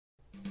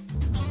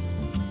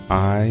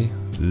I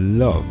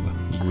love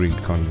great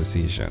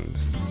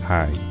conversations.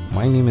 Hi,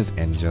 my name is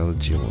Angel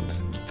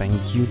Jones.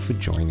 Thank you for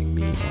joining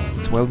me on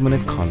 12-minute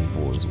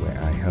convos where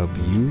I help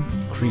you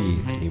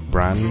create a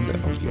brand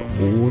of your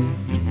own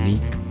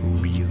unique,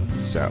 real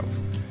self.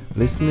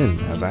 Listen in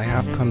as I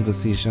have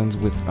conversations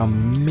with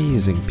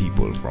amazing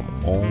people from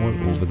all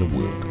over the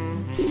world.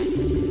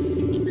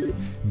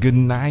 Good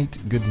night,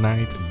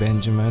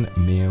 Benjamin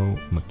Maio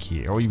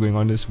Mackay. How are you going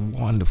on this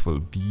wonderful,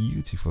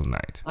 beautiful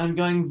night? I'm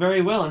going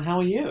very well, and how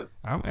are you?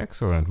 I'm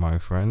excellent, my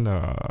friend.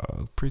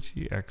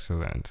 Pretty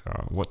excellent.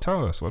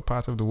 Tell us, what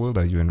part of the world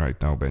are you in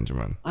right now,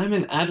 Benjamin? I'm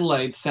in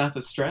Adelaide, South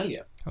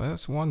Australia. Oh,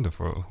 that's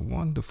wonderful,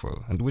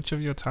 wonderful. And which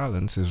of your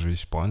talents is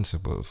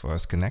responsible for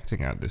us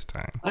connecting at this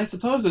time? I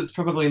suppose it's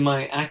probably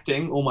my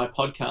acting or my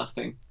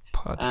podcasting.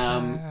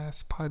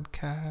 Podcast,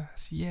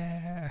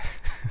 yeah.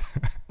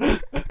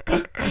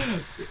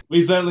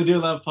 We certainly do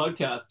love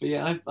podcasts, but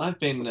yeah, I've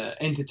been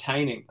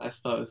entertaining, I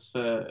suppose,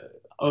 for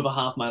over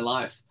half my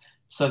life.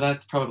 So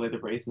that's probably the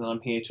reason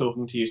I'm here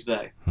talking to you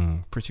today.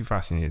 Pretty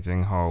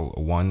fascinating how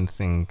one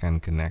thing can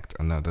connect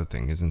another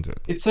thing, isn't it?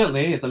 It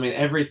certainly is. I mean,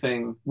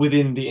 everything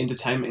within the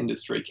entertainment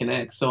industry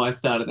connects. So I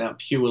started out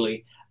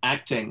purely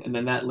acting, and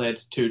then that led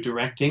to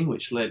directing,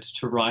 which led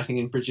to writing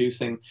and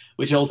producing,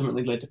 which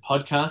ultimately led to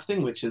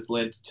podcasting, which has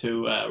led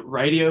to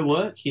radio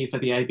work here for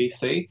the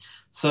ABC.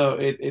 So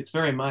it's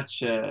very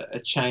much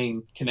a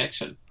chain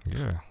connection.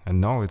 Yeah,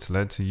 and now it's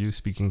led to you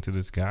speaking to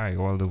this guy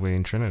all the way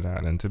in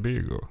Trinidad and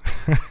Tobago.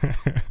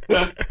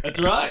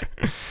 That's right.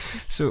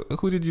 So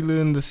who did you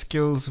learn the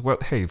skills? Well,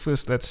 hey,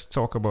 first let's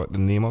talk about the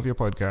name of your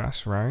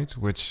podcast, right?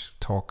 Which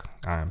talk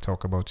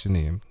about your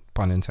name.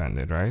 Pun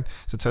intended, right?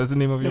 So tell us the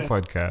name of your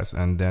podcast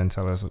and then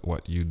tell us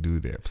what you do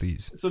there,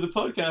 please. So the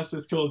podcast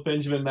is called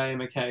Benjamin Maio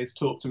Mackay's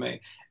Talk to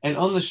Me. And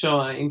on the show,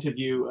 I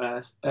interview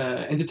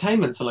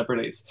entertainment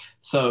celebrities.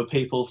 So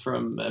people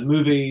from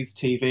movies,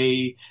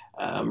 TV,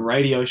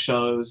 radio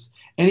shows,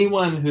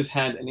 anyone who's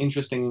had an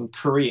interesting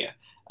career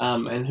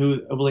and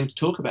who are willing to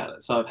talk about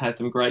it. So I've had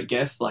some great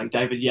guests like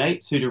David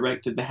Yates, who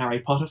directed the Harry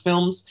Potter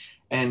films.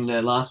 And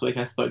last week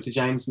I spoke to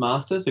James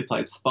Masters, who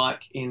played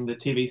Spike in the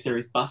TV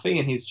series Buffy,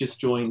 and he's just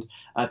joined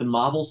the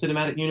Marvel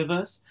Cinematic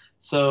Universe.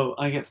 So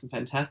I get some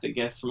fantastic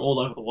guests from all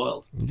over the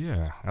world.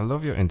 Yeah, I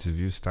love your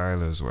interview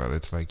style as well.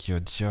 It's like you're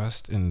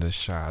just in the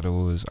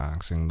shadows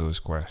asking those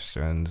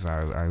questions.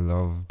 I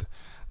loved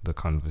the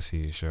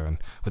conversation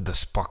with the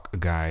Spock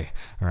guy,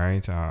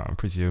 right?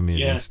 Pretty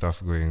amazing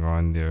stuff going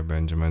on there,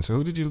 Benjamin. So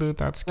who did you learn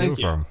that skill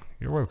from?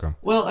 You're welcome.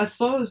 Well, I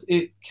suppose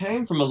it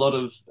came from a lot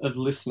of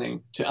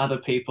listening to other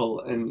people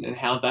and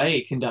how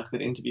they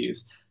conducted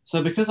interviews.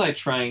 So because I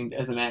trained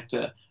as an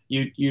actor,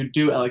 you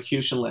do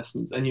elocution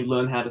lessons and you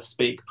learn how to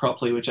speak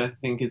properly, which I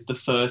think is the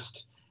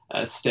first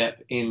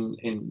step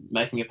in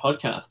making a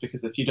podcast,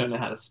 because if you don't know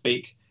how to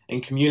speak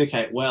and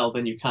communicate well,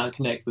 then you can't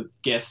connect with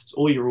guests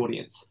or your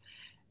audience.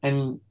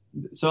 And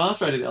so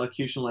after I did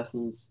elocution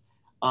lessons,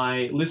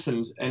 I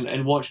listened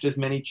and watched as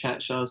many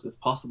chat shows as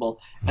possible.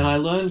 And I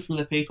learned from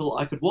the people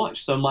I could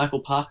watch. So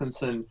Michael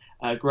Parkinson,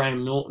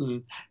 Graham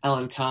Norton,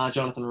 Alan Carr,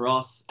 Jonathan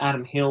Ross,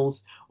 Adam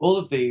Hills, all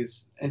of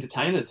these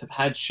entertainers have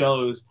had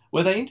shows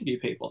where they interview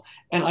people.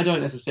 And I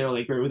don't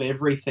necessarily agree with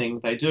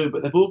everything they do,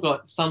 but they've all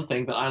got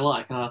something that I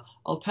like. And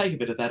I'll take a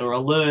bit of that, or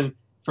I'll learn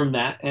from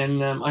that.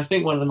 And I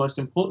think one of the most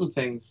important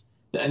things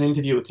that an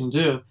interviewer can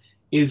do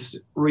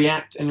is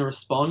react and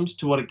respond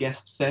to what a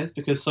guest says,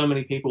 because so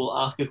many people will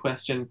ask a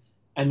question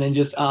and then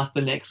just ask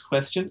the next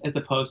question as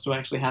opposed to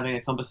actually having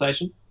a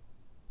conversation.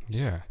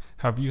 Yeah.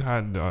 Have you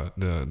had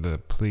the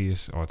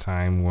place or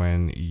time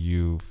when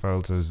you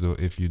felt as though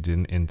if you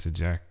didn't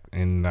interject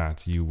in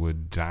that you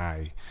would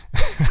die?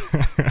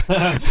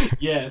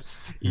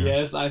 Yes.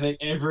 I think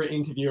every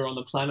interviewer on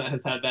the planet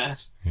has had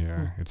that.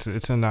 Yeah,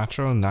 it's a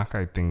natural knack,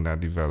 I think,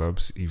 that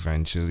develops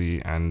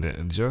eventually,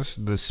 and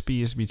just the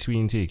space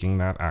between taking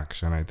that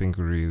action, I think,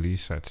 really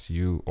sets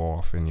you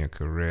off in your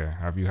career.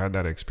 Have you had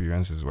that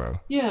experience as well?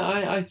 Yeah,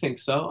 I think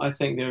so. I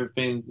think there have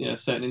been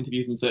certain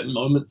interviews and certain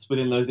moments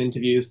within those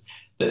interviews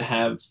that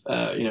have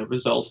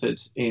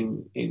resulted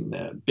in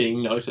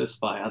being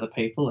noticed by other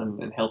people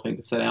and helping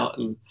to set out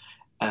and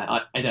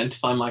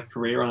identify my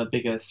career on a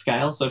bigger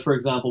scale. So, for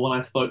example, when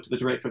I spoke to the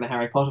director of the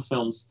Harry Potter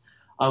films,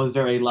 I was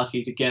very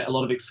lucky to get a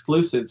lot of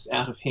exclusives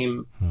out of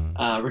him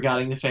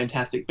regarding the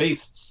Fantastic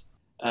Beasts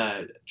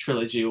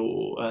trilogy,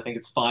 or I think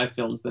it's 5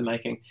 films they're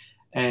making.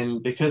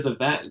 And because of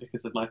that, and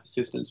because of my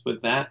persistence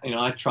with that,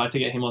 I tried to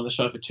get him on the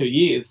show for 2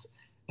 years.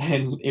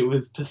 And it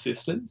was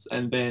persistence,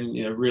 and then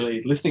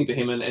really listening to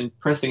him and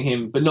pressing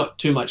him, but not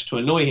too much to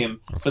annoy him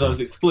for those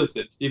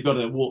exclusives. You've got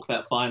to walk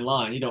that fine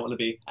line. You don't want to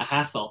be a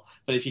hassle,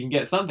 but if you can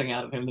get something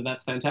out of him, then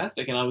that's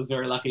fantastic. And I was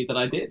very lucky that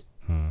I did.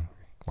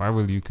 Why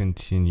will you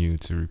continue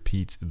to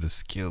repeat the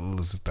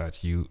skills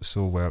that you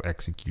so well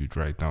execute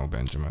right now,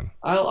 Benjamin?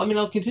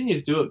 I'll continue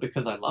to do it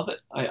because I love it.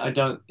 I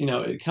don't,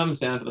 it comes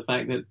down to the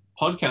fact that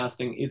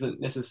podcasting isn't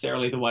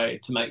necessarily the way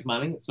to make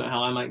money. It's not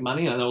how I make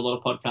money. I know a lot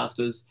of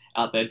podcasters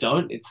out there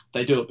don't.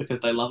 They do it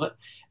because they love it.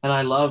 And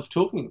I love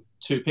talking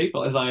to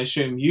people, as I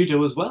assume you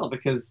do as well,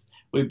 because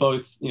we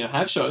both,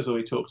 have shows where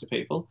we talk to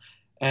people.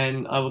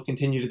 And I will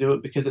continue to do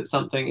it because it's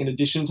something in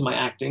addition to my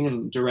acting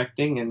and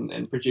directing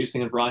and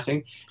producing and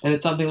writing. And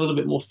it's something a little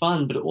bit more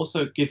fun, but it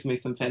also gives me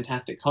some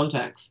fantastic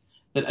contacts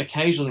that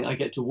occasionally I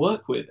get to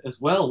work with as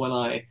well when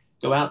I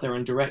go out there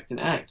and direct and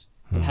act.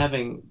 And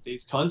having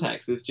these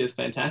contacts is just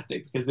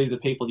fantastic because these are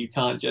people you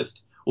can't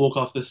just walk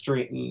off the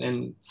street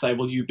and say,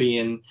 well, you be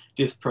in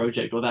this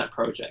project or that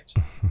project.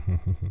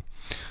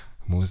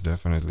 Most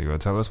definitely. Well,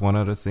 tell us one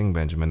other thing,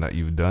 Benjamin, that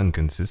you've done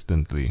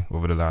consistently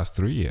over the last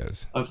 3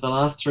 years. Over the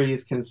last 3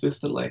 years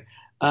consistently.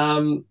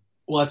 Well,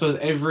 I suppose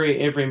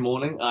every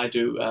morning I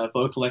do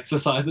vocal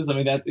exercises. I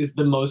mean, that is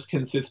the most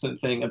consistent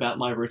thing about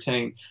my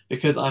routine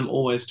because I'm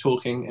always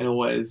talking and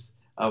always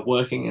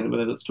working, and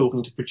whether it's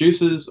talking to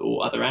producers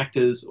or other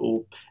actors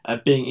or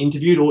being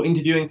interviewed or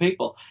interviewing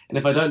people. And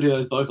if I don't do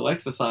those vocal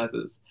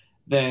exercises,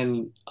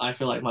 then I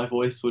feel like my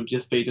voice would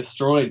just be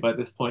destroyed by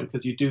this point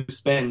because you do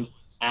spend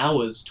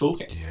hours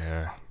talking.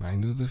 Yeah, I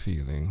know the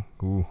feeling.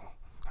 Ooh,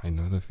 I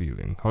know the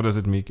feeling. How does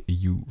it make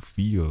you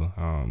feel,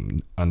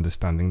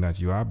 understanding that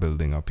you are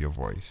building up your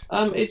voice?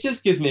 It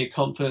just gives me a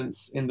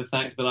confidence in the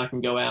fact that I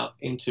can go out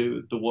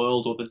into the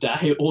world or the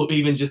day or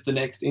even just the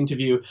next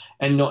interview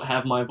and not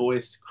have my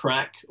voice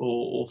crack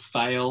or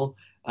fail,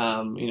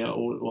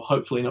 or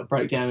hopefully not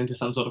break down into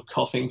some sort of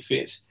coughing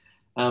fit.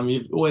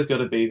 You've always got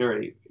to be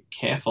very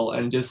careful,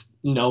 and just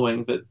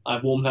knowing that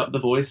I've warmed up the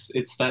voice,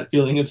 it's that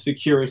feeling of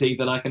security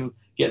that I can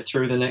get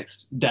through the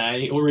next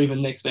day or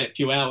even next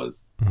few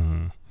hours.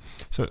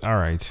 So, all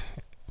right,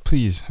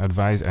 please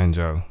advise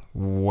Angel,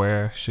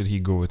 where should he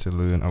go to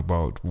learn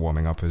about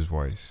warming up his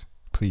voice?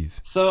 Please.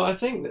 So I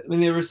think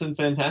there are some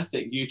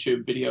fantastic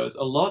YouTube videos.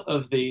 A lot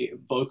of the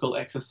vocal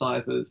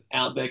exercises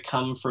out there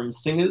come from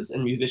singers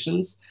and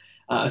musicians,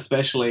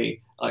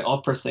 especially like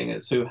opera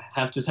singers who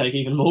have to take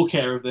even more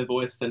care of their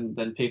voice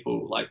than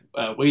people like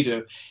we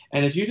do.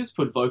 And if you just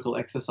put vocal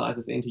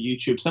exercises into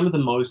YouTube, some of the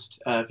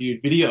most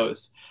viewed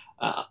videos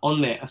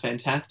on there are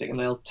fantastic, and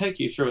they'll take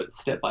you through it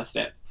step by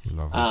step.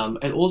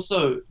 And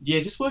also,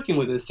 just working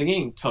with a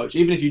singing coach,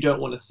 even if you don't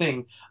want to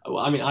sing.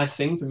 I mean, I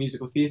sing for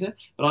musical theatre,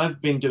 but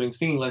I've been doing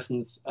singing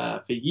lessons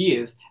for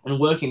years, and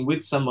working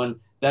with someone,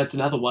 that's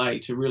another way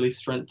to really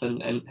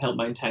strengthen and help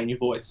maintain your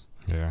voice.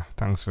 Yeah,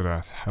 thanks for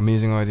that.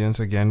 Amazing audience.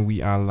 Again,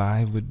 we are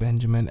live with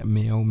Benjamin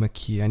Maio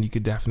Mackay, and you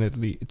could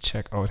definitely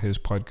check out his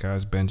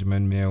podcast,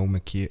 Benjamin Maio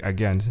Mackay.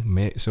 Again,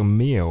 so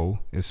Maio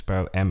is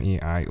spelled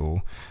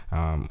M-A-I-O.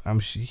 I'm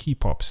sure he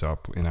pops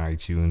up in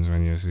iTunes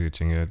when you're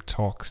searching it.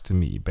 Talks to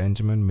me.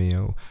 Benjamin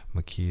Maio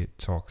Mackay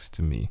talks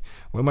to me.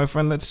 Well, my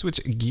friend, let's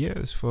switch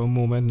gears for a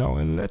moment now,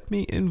 and let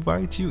me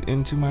invite you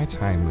into my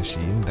time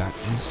machine that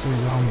is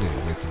surrounded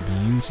with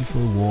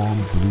beautiful, warm,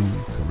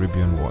 blue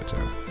Caribbean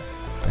water.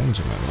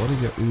 Benjamin, what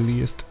is your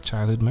earliest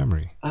childhood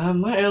memory?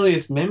 My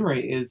earliest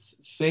memory is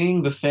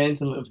seeing The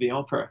Phantom of the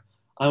Opera.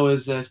 I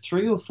was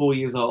 3 or 4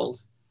 years old,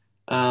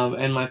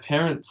 and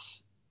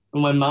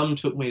my mum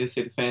took me to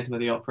see The Phantom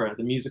of the Opera,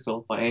 the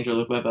musical by Andrew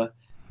Lloyd Webber,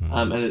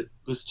 and it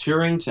was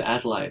touring to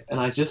Adelaide. And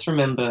I just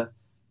remember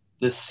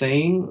the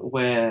scene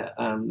where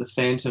the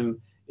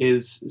Phantom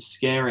is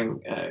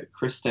scaring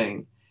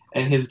Christine,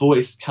 and his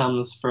voice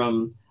comes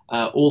from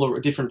all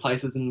the different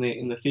places in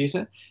the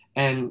theatre.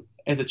 And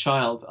as a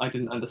child, I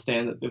didn't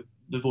understand that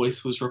the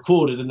voice was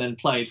recorded and then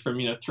played from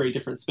 3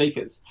 different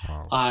speakers.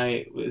 Wow.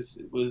 I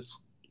was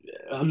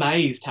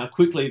amazed how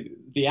quickly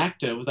the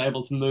actor was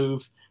able to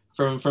move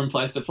from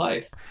place to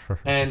place.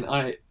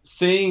 And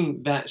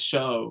seeing that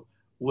show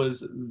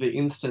was the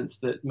instance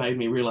that made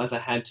me realize I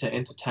had to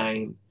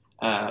entertain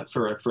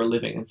for a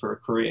living and for a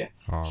career.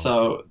 Wow.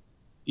 So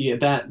yeah,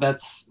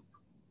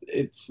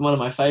 it's one of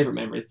my favorite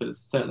memories, but it's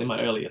certainly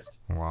my earliest.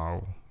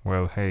 Wow.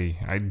 Well, hey,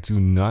 I do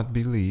not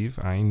believe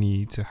I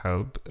need to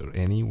help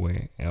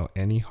anyway or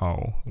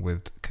anyhow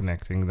with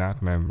connecting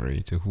that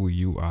memory to who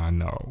you are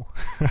now.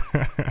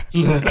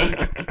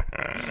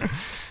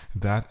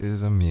 That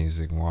is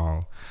amazing.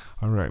 Wow.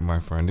 All right, my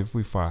friend, if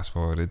we fast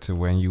forwarded to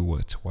when you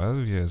were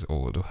 12 years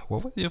old,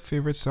 what was your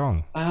favorite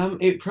song?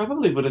 It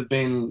probably would have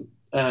been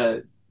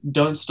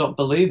Don't Stop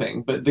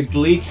Believing, but the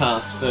Glee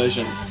cast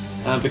version,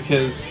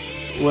 because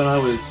when I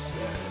was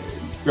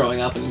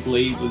growing up and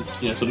Glee was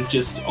sort of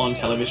just on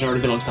television,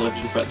 already been on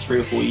television for about 3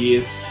 or 4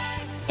 years,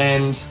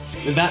 and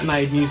that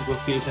made musical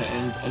theatre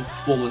and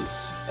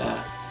performance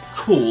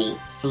cool,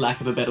 for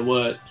lack of a better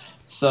word.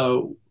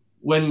 So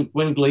when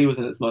Glee was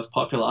in its most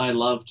popular, I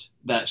loved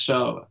that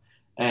show,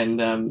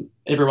 and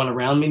everyone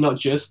around me, not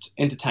just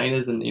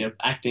entertainers and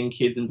acting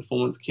kids and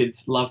performance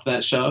kids, loved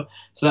that show.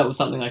 So that was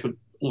something I could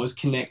almost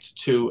connect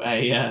to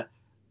a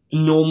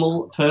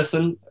normal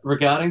person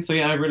regarding. So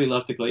yeah, I really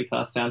loved the Glee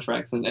class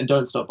soundtracks, and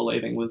Don't Stop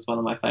Believing was one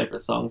of my favorite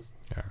songs.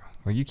 Yeah,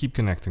 Well, you keep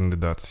connecting the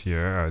dots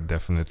here.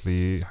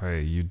 Definitely,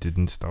 hey, you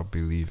didn't stop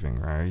believing,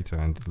 right?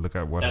 And look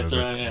at what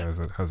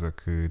has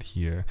occurred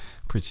here.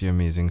 Pretty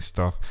amazing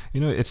stuff.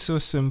 You know, it's so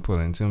simple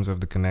in terms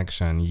of the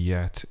connection,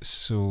 yet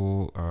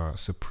so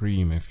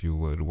supreme, if you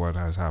would, what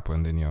has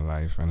happened in your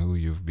life and who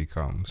you've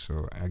become.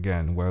 So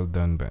again, well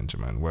done,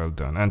 Benjamin. Well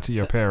done. And to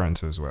your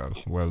parents as well.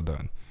 Well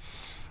done.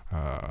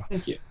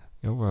 Thank you.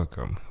 You're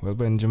welcome. Well,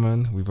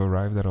 Benjamin, we've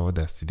arrived at our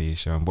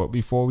destination. But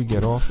before we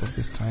get off of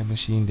this time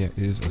machine, there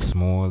is a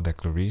small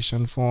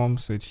declaration form.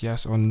 So it's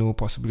yes or no,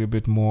 possibly a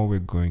bit more. We're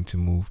going to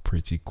move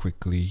pretty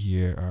quickly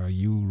here. Are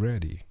you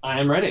ready? I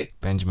am ready.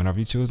 Benjamin, have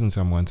you chosen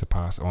someone to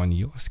pass on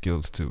your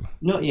skills to?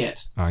 Not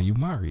yet. Are you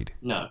married?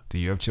 No. Do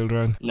you have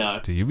children?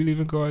 No. Do you believe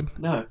in God?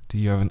 No. Do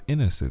you have an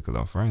inner circle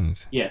of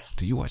friends? Yes.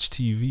 Do you watch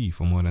TV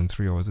for more than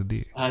 3 hours a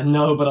day?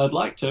 No, but I'd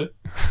like to.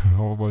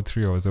 How about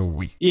 3 hours a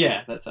week?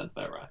 Yeah, that sounds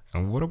about right.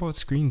 And what about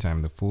screen time,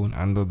 the phone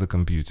and or the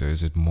computer?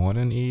 Is it more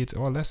than 8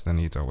 or less than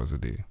 8 hours a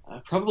day?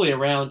 Probably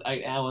around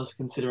 8 hours,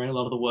 considering a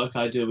lot of the work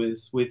I do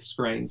is with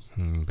screens.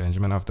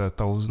 Benjamin, after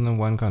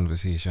 1,001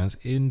 conversations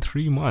in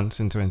 3 months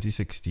in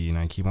 2016,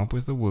 I came up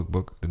with a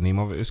workbook. The name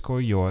of it is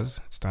called Yours.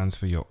 It stands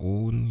for your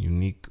own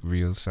unique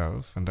real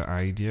self. And the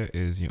idea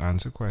is you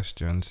answer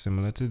questions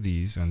similar to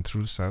these, and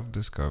through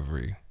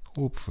self-discovery,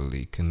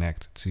 hopefully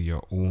connect to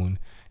your own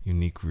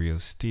unique real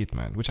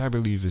statement, which I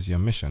believe is your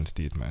mission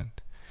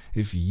statement.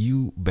 If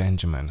you,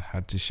 Benjamin,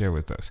 had to share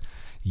with us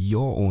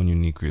your own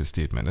unique real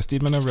statement, a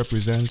statement that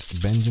represents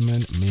Benjamin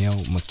Maio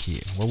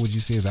Mackay, what would you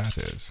say that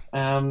is?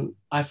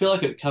 I feel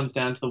like it comes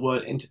down to the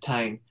word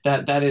entertain.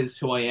 That is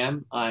who I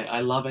am.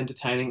 I love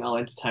entertaining. I'll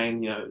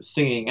entertain,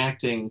 singing,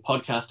 acting,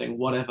 podcasting,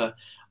 whatever.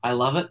 I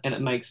love it, and it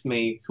makes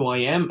me who I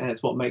am, and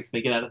it's what makes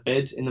me get out of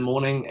bed in the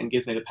morning and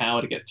gives me the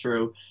power to get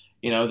through,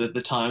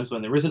 the times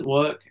when there isn't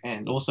work,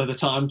 and also the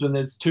times when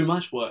there's too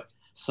much work.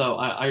 So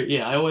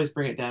I always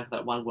bring it down to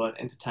that one word,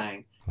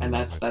 entertain. And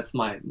that's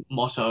my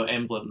motto,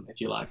 emblem, if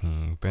you like.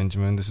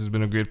 Benjamin, this has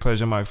been a great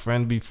pleasure, my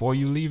friend. Before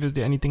you leave, is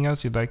there anything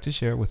else you'd like to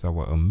share with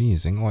our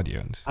amazing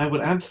audience? I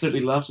would absolutely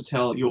love to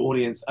tell your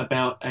audience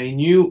about a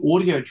new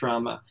audio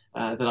drama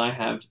that I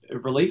have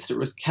released. It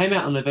came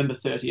out on November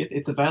 30th.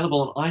 It's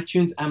available on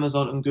iTunes,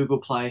 Amazon, and Google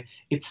Play.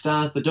 It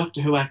stars the Doctor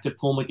Who actor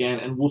Paul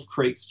McGann and Wolf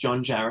Creek's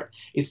John Jarrett.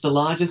 It's the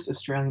largest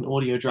Australian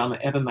audio drama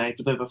ever made,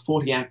 with over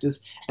 40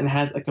 actors, and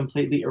has a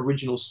completely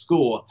original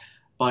score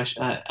by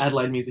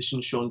Adelaide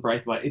musician Sean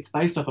Braithwaite. It's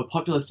based off a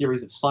popular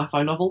series of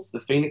sci-fi novels,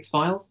 The Phoenix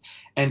Files,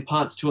 and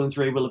parts 2 and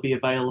 3 will be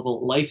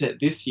available later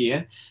this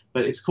year.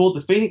 But it's called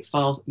The Phoenix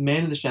Files,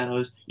 Man in the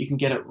Shadows. You can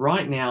get it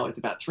right now. It's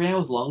about 3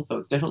 hours long, so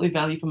it's definitely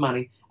value for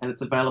money, and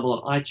it's available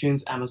on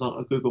iTunes, Amazon,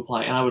 or Google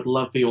Play. And I would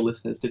love for your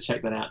listeners to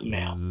check that out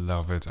now.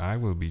 Love it. I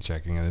will be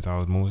checking it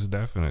out most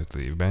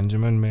definitely.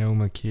 Benjamin Maio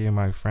Mackay,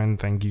 my friend,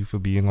 thank you for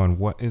being on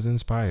What is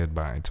Inspired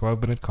By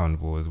 12-Minute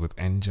Convos with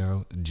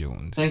Angel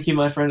Jones. Thank you,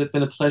 my friend. It's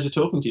been a pleasure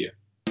talking to you.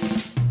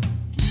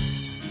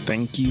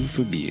 Thank you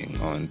for being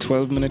on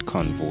 12-Minute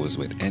Convos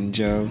with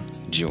Angel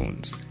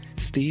Jones.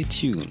 Stay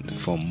tuned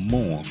for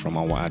more from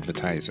our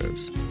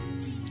advertisers.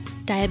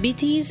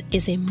 Diabetes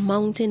is a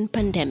mountain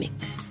pandemic.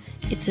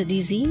 It's a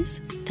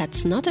disease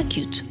that's not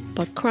acute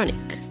but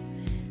chronic.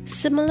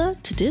 Similar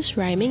to this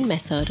rhyming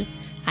method,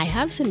 I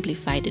have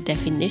simplified the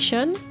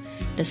definition,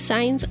 the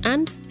signs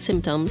and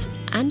symptoms,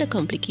 and the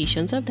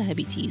complications of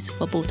diabetes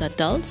for both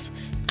adults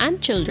and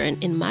children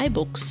in my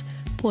books,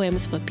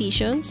 Poems for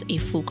Patients, A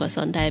Focus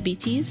on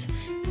Diabetes,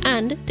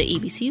 and The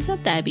ABCs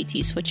of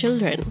Diabetes for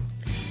Children.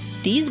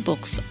 These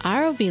books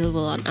are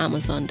available on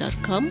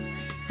Amazon.com,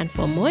 and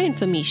for more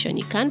information,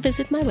 you can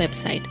visit my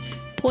website,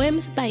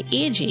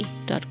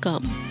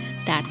 poemsbyaj.com.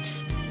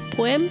 That's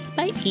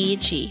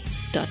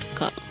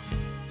poemsbyaj.com.